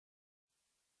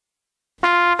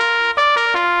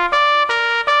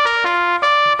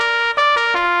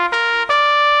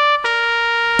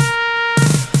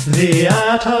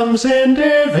atoms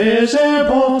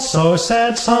indivisible, so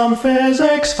said some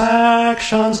physics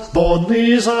factions. Bold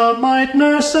Lisa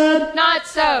Meitner said, not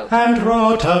so, and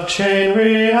wrote of chain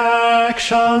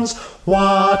reactions.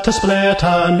 What to split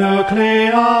a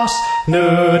nucleus?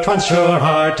 Neutrons sure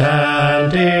are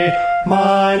dandy.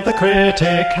 Mind the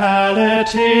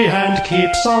criticality and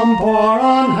keep some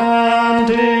boron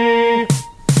handy.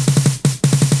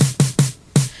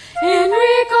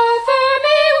 Enrico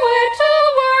Fermi went to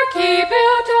work, he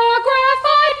built a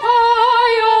graphite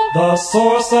pile. The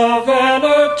source of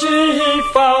energy he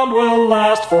found will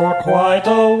last for quite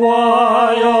a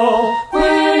while.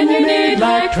 When you need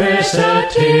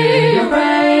electricity,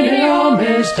 uranium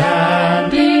is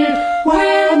dandy.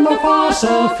 When the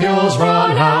fossil fuels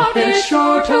run out, it's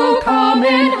sure to come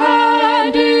in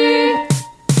handy.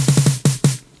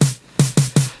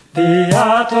 The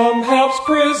atom helps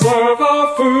preserve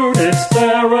our food, it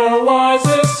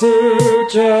sterilizes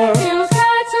suture. Kills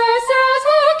cancer cells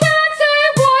who can't say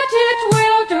what it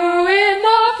will do in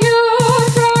the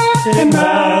future. In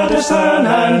medicine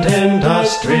and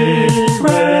industry,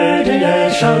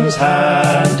 radiation's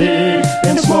handy.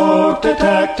 In smoke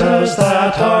detectors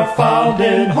that are found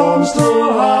in homes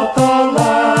throughout the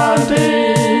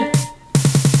landy.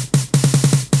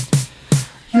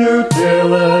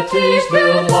 Utilities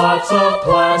build lots of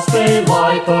plants, they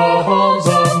light the homes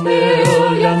of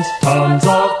millions. Tons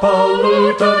of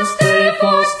pollutants they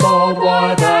forestalled,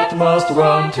 why that must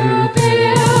run to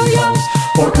billions.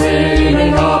 For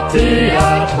cleaning up the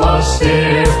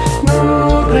atmosphere,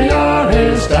 nuclear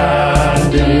is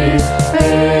dandy.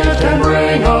 It can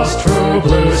bring us true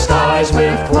blue skies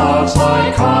with clouds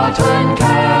like cotton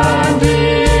candy.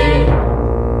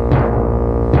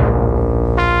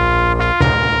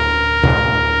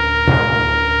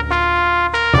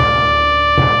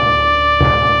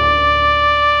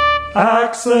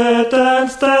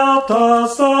 Accidents dealt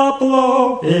us a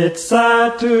blow, it's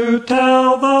sad to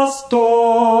tell the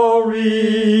story.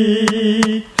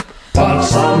 But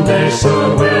someday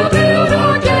soon we'll